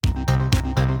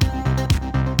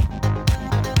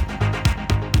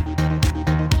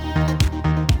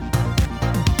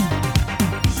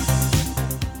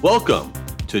Welcome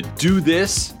to Do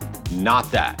This,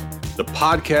 Not That, the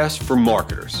podcast for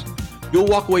marketers. You'll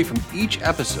walk away from each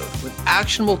episode with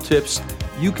actionable tips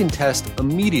you can test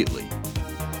immediately.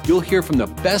 You'll hear from the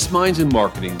best minds in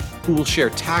marketing who will share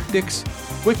tactics,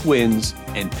 quick wins,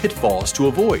 and pitfalls to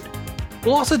avoid.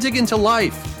 We'll also dig into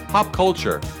life, pop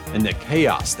culture, and the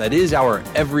chaos that is our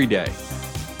everyday.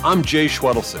 I'm Jay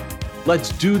Schwedelson. Let's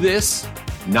do this,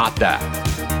 not that.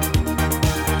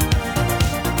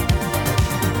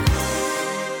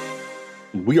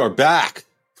 We are back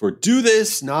for Do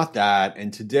This, Not That.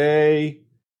 And today,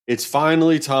 it's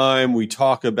finally time we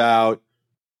talk about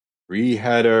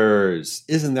pre-headers.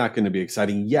 Isn't that going to be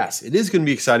exciting? Yes, it is going to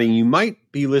be exciting. You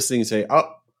might be listening and say,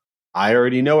 oh, I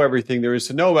already know everything there is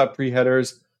to know about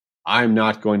pre-headers. I'm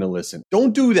not going to listen.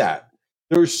 Don't do that.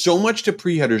 There's so much to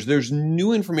pre-headers. There's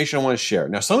new information I want to share.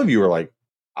 Now, some of you are like,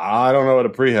 I don't know what a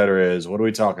pre-header is. What are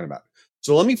we talking about?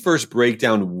 So let me first break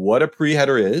down what a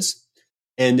pre-header is,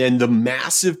 and then the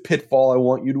massive pitfall I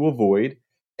want you to avoid,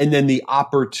 and then the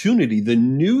opportunity, the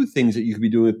new things that you could be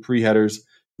doing with pre-headers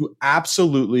to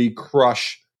absolutely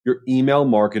crush your email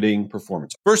marketing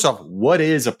performance. First off, what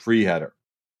is a pre-header?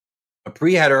 A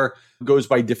pre-header goes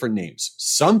by different names.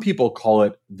 Some people call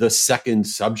it the second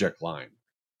subject line.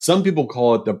 Some people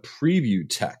call it the preview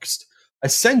text.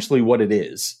 Essentially what it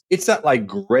is, it's that like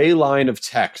gray line of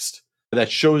text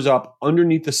that shows up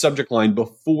underneath the subject line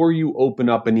before you open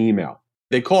up an email.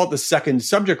 They call it the second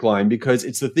subject line because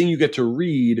it's the thing you get to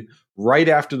read right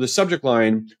after the subject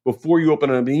line before you open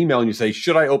up an email and you say,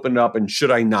 should I open it up and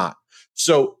should I not?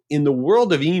 So in the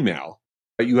world of email,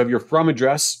 you have your from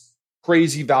address,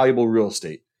 crazy valuable real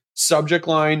estate. Subject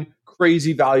line,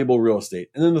 crazy valuable real estate.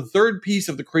 And then the third piece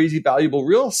of the crazy valuable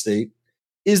real estate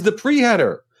is the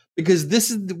pre-header, because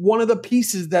this is one of the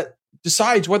pieces that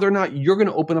decides whether or not you're going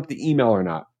to open up the email or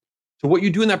not. So what you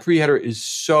do in that pre-header is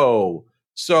so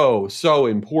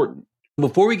important.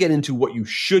 Before we get into what you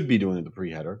should be doing in the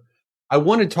pre-header, I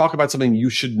want to talk about something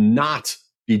you should not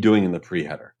be doing in the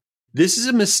pre-header. This is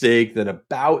a mistake that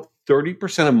about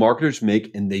 30% of marketers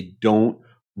make, and they don't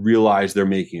realize they're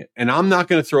making it. And I'm not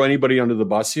going to throw anybody under the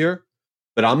bus here,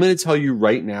 but I'm going to tell you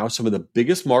right now, some of the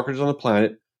biggest marketers on the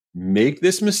planet make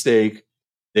this mistake.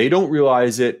 They don't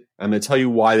realize it. I'm going to tell you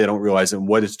why they don't realize it and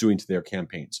what it's doing to their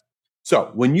campaigns. So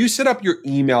when you set up your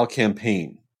email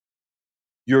campaign,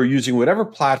 you're using whatever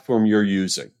platform you're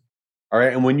using. All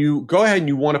right. And when you go ahead and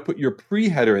you want to put your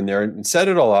pre-header in there and set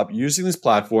it all up using this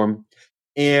platform,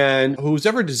 and who's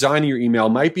ever designing your email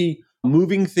might be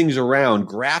moving things around,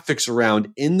 graphics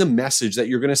around in the message that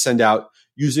you're going to send out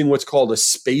using what's called a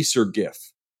spacer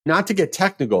GIF. Not to get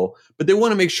technical, but they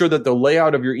want to make sure that the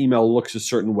layout of your email looks a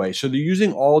certain way. So they're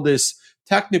using all this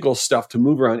technical stuff to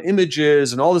move around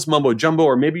images and all this mumbo jumbo,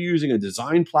 or maybe using a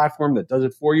design platform that does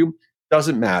it for you.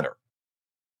 Doesn't matter.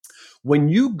 When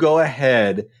you go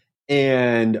ahead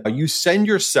and you send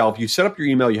yourself, you set up your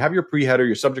email, you have your pre-header,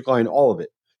 your subject line, all of it.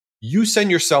 You send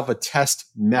yourself a test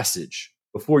message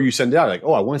before you send it out. Like,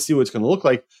 oh, I want to see what it's going to look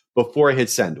like before I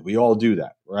hit send. We all do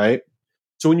that, right?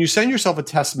 So when you send yourself a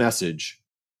test message,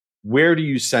 where do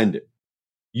you send it?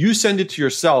 You send it to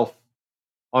yourself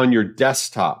on your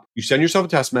desktop. You send yourself a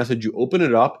test message, you open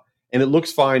it up, and it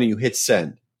looks fine, and you hit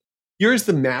send. Here's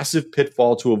the massive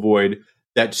pitfall to avoid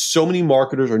that so many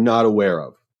marketers are not aware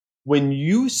of. When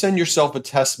you send yourself a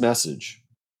test message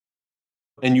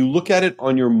and you look at it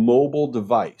on your mobile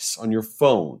device, on your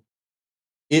phone,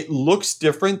 it looks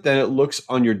different than it looks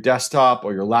on your desktop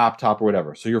or your laptop or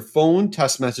whatever. So your phone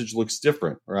test message looks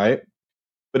different, right?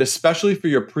 But especially for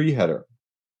your pre-header.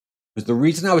 Because the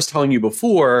reason I was telling you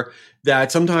before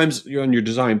that sometimes you're on your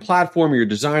design platform or your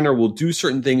designer will do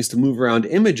certain things to move around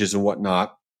images and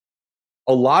whatnot.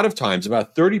 A lot of times,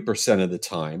 about 30% of the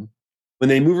time, when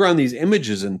they move around these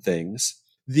images and things,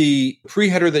 the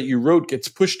pre-header that you wrote gets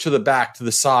pushed to the back, to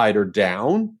the side, or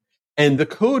down. And the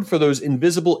code for those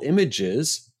invisible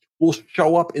images will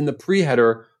show up in the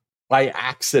pre-header by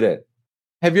accident.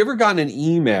 Have you ever gotten an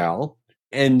email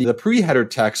and the pre-header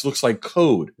text looks like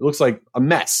code? It looks like a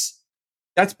mess.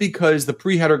 That's because the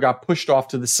pre-header got pushed off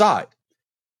to the side.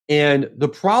 And the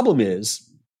problem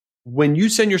is, when you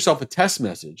send yourself a test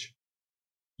message,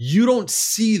 you don't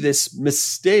see this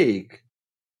mistake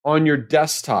on your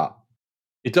desktop.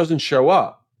 It doesn't show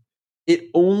up.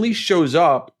 It only shows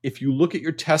up if you look at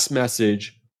your test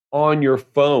message on your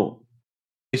phone.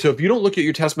 So if you don't look at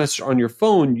your test message on your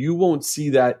phone, you won't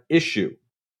see that issue.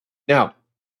 Now,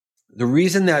 the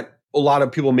reason that a lot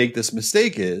of people make this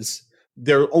mistake is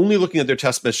they're only looking at their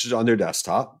test messages on their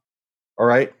desktop. All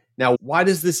right. Now, why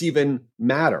does this even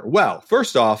matter? Well,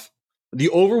 first off, the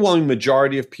overwhelming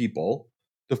majority of people,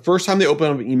 the first time they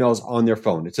open up emails on their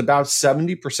phone. It's about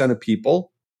 70% of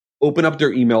people open up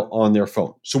their email on their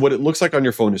phone. So what it looks like on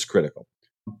your phone is critical.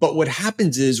 But what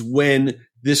happens is when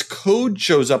this code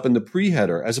shows up in the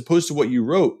pre-header, as opposed to what you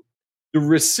wrote, the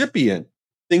recipient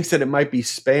thinks that it might be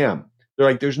spam. They're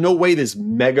like, there's no way this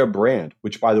mega brand,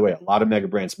 which by the way, a lot of mega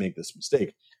brands make this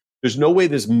mistake. There's no way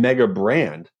this mega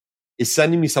brand is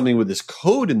sending me something with this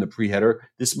code in the pre-header.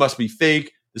 This must be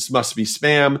fake. This must be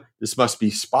spam. This must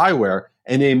be spyware.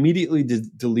 And they immediately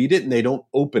delete it and they don't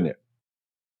open it.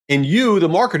 And you, the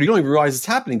marketer, you don't even realize it's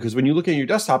happening because when you look at your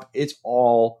desktop, it's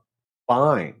all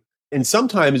fine. And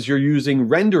sometimes you're using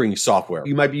rendering software.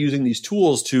 You might be using these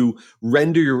tools to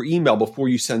render your email before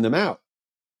you send them out.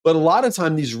 But a lot of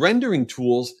time, these rendering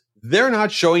tools, they're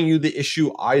not showing you the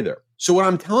issue either. So what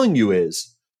I'm telling you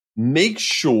is make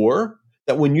sure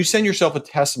that when you send yourself a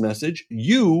test message,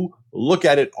 you look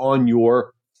at it on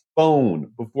your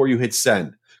phone before you hit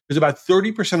send. Because about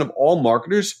 30% of all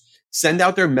marketers send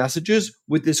out their messages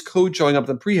with this code showing up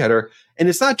in the pre-header. And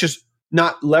it's not just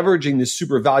not leveraging this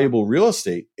super valuable real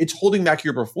estate. It's holding back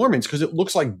your performance because it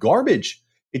looks like garbage.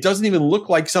 It doesn't even look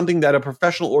like something that a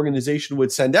professional organization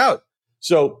would send out.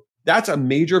 So that's a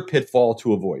major pitfall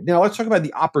to avoid. Now let's talk about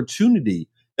the opportunity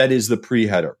that is the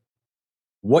pre-header.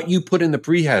 What you put in the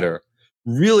pre-header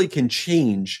really can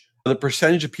change the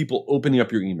percentage of people opening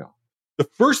up your email. The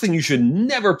first thing you should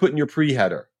never put in your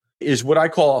pre-header is what I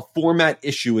call a format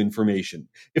issue information.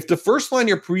 If the first line of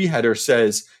your pre-header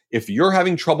says, if you're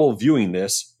having trouble viewing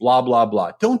this, blah, blah,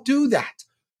 blah, don't do that.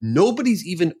 Nobody's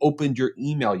even opened your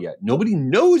email yet. Nobody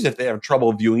knows if they have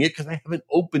trouble viewing it because they haven't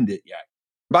opened it yet.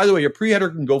 By the way, your pre-header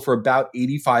can go for about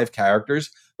 85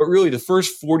 characters, but really the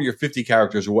first 40 or 50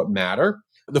 characters are what matter.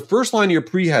 The first line of your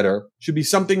pre-header should be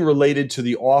something related to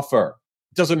the offer.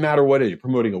 It doesn't matter what it is. You're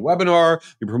promoting a webinar,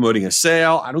 you're promoting a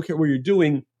sale. I don't care what you're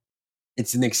doing.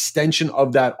 It's an extension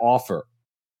of that offer.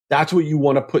 That's what you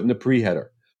want to put in the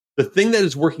pre-header. The thing that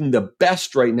is working the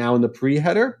best right now in the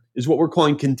pre-header is what we're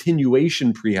calling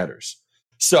continuation pre-headers.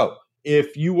 So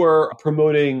if you were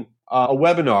promoting a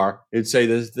webinar, it'd say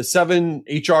the 7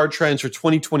 HR trends for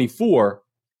 2024.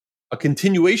 A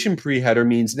continuation pre-header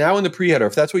means now in the pre-header,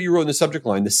 if that's what you wrote in the subject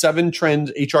line, the 7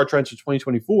 HR trends for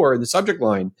 2024 in the subject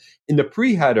line, in the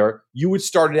pre-header, you would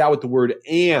start it out with the word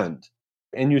and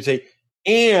you'd say,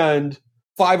 and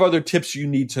 5 other tips you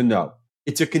need to know.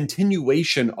 It's a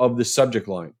continuation of the subject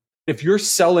line. If you're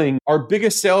selling our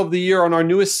biggest sale of the year on our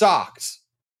newest socks,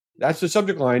 that's the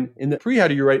subject line. In the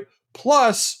pre-header, you write,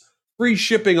 plus free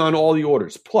shipping on all the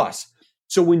orders, plus.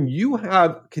 So when you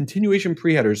have continuation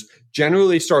pre-headers,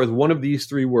 generally they start with one of these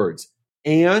 3 words,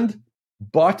 and,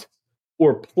 but,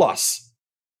 or plus.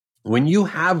 When you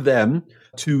have them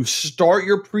to start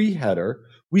your pre-header,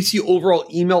 we see overall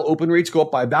email open rates go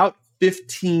up by about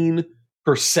 15%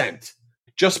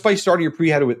 just by starting your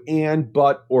pre-header with and,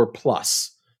 but, or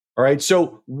plus. All right.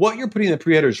 So what you're putting in the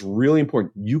pre-header is really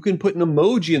important. You can put an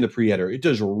emoji in the pre-header. It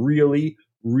does really,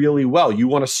 really well. You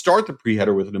want to start the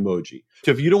pre-header with an emoji.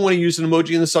 So if you don't want to use an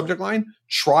emoji in the subject line,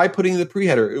 try putting in the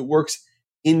pre-header. It works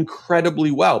incredibly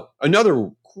well.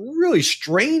 Another really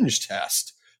strange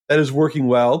test that is working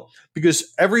well,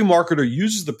 because every marketer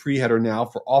uses the pre-header now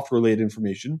for offer-related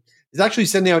information, is actually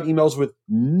sending out emails with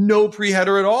no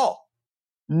pre-header at all.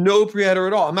 No pre-header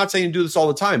at all. I'm not saying to do this all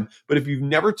the time, but if you've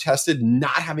never tested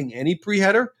not having any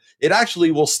pre-header, it actually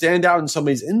will stand out in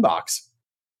somebody's inbox.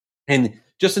 And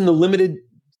just in the limited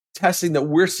testing that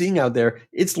we're seeing out there,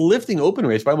 it's lifting open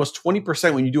rates by almost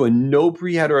 20% when you do a no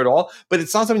pre-header at all, but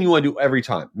it's not something you want to do every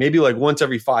time. Maybe like once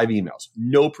every 5 emails,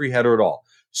 no pre-header at all.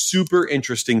 Super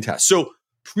interesting test. So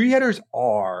pre-headers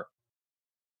are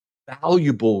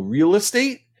valuable real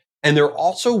estate. And they're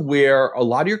also where a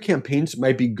lot of your campaigns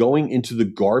might be going into the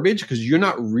garbage because you're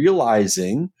not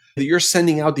realizing that you're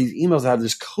sending out these emails out of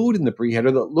this code in the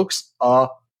pre-header that looks a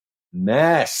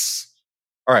mess.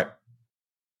 All right.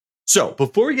 So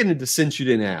before we get into Since You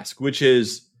Didn't Ask, which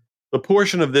is the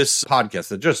portion of this podcast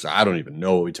that just, I don't even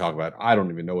know what we talk about. I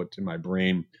don't even know what's in my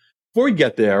brain. Before we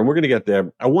get there, and we're going to get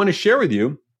there, I want to share with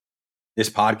you this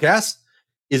podcast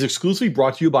is exclusively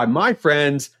brought to you by my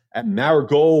friends at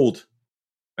Marigold.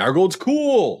 Marigold's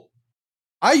cool.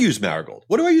 I use Marigold.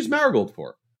 What do I use Marigold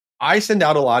for? I send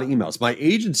out a lot of emails. My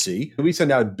agency, we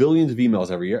send out billions of emails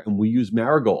every year, and we use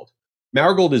Marigold.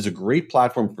 Marigold is a great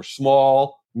platform for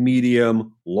small,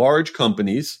 medium, large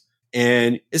companies.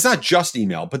 And it's not just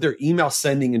email, but their email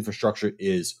sending infrastructure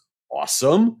is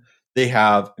awesome. They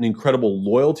have an incredible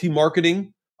loyalty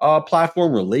marketing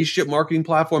platform, relationship marketing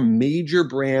platform. Major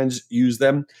brands use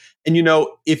them. And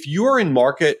if you're in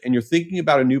market and you're thinking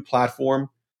about a new platform,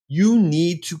 you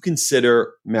need to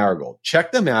consider Marigold.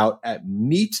 Check them out at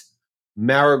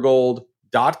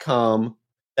meetmarigold.com.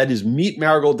 That is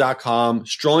meetmarigold.com.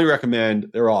 Strongly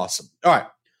recommend. They're awesome. All right.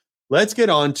 Let's get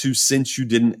on to Since You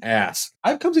Didn't Ask.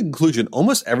 I've come to the conclusion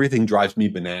almost everything drives me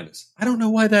bananas. I don't know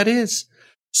why that is.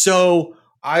 So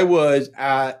I was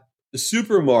at the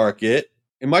supermarket.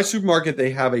 In my supermarket,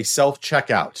 they have a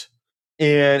self-checkout.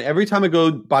 And every time I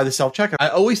go by the self-checkout, I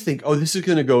always think, oh, this is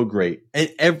going to go great. And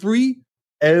every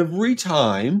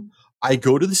time I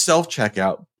go to the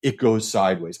self-checkout, it goes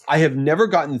sideways. I have never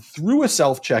gotten through a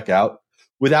self-checkout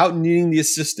without needing the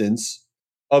assistance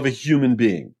of a human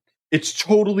being. It's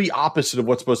totally opposite of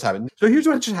what's supposed to happen. So here's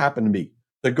what just happened to me.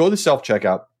 I go to the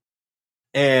self-checkout,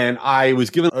 and I was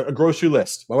given a grocery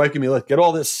list. My wife gave me a list. Get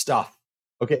all this stuff.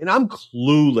 Okay. And I'm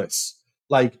clueless.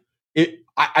 Like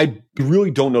I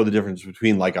really don't know the difference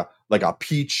between like a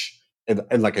peach and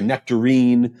like a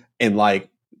nectarine and like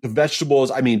the vegetables.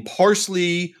 I mean,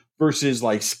 parsley versus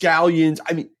like scallions.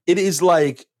 I mean, it is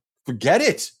like, forget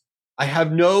it. I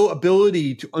have no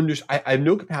ability to understand. I have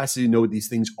no capacity to know what these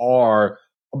things are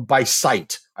by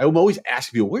sight. I'm always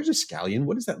asking people, where's a scallion?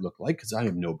 What does that look like? Because I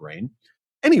have no brain.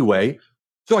 Anyway,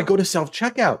 so I go to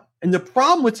self-checkout. And the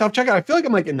problem with self-checkout, I feel like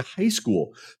I'm like in high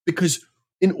school because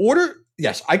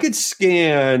yes, I could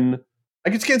scan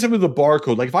something with a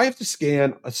barcode. Like if I have to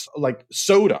scan like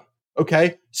soda,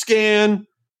 okay, scan,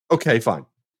 okay, fine.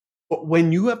 But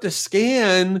when you have to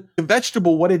scan the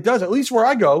vegetable, what it does, at least where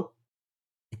I go,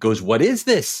 it goes, what is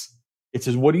this? It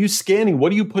says, what are you scanning?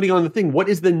 What are you putting on the thing? What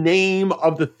is the name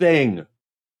of the thing?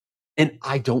 And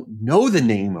I don't know the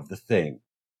name of the thing.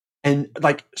 And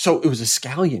so it was a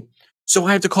scallion. So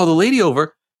I have to call the lady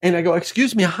over and I go,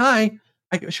 excuse me, hi.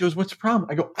 She goes, what's the problem?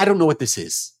 I go, I don't know what this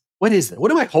is. What is it?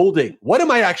 What am I holding? What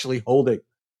am I actually holding?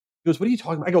 She goes, what are you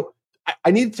talking about? I go,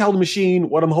 I need to tell the machine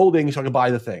what I'm holding so I can buy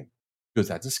the thing. She goes,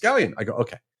 that's a scallion. I go,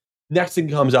 okay. Next thing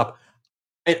comes up.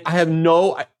 And I have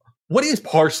what is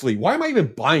parsley? Why am I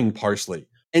even buying parsley?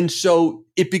 And so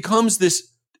it becomes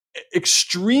this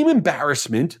extreme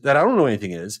embarrassment that I don't know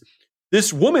anything is.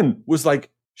 This woman was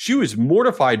like, she was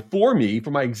mortified for me, for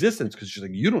my existence, because she's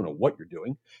like, you don't know what you're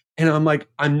doing. And I'm like,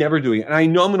 I'm never doing it. And I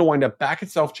know I'm going to wind up back at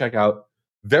self-checkout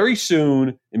very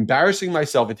soon, embarrassing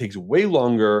myself. It takes way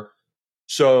longer.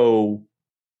 So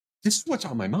this is what's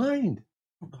on my mind.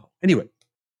 I don't know. Anyway,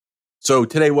 so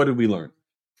today, what did we learn?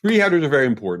 Tree headers are very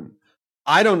important.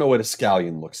 I don't know what a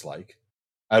scallion looks like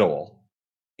at all.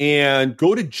 And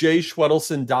go to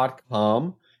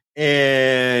jschwedelson.com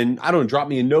and I don't know, drop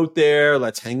me a note there.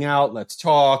 Let's hang out. Let's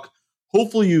talk.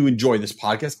 Hopefully you enjoy this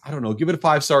podcast. I don't know, give it a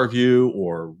 5-star review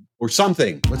or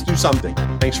something. Let's do something.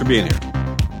 Thanks for being here.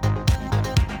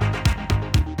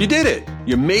 You did it.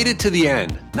 You made it to the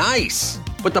end. Nice.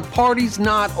 But the party's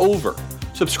not over.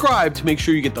 Subscribe to make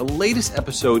sure you get the latest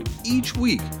episode each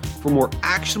week for more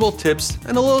actionable tips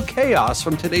and a little chaos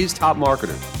from today's top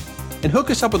marketers. And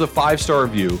hook us up with a 5-star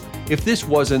review if this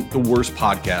wasn't the worst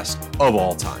podcast of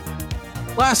all time.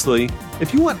 Lastly,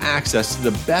 if you want access to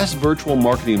the best virtual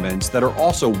marketing events that are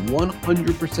also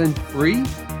 100% free,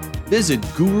 visit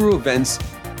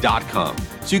guruevents.com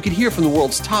so you can hear from the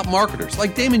world's top marketers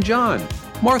like Damon John,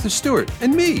 Martha Stewart,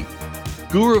 and me.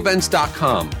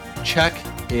 guruevents.com. Check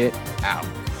it out.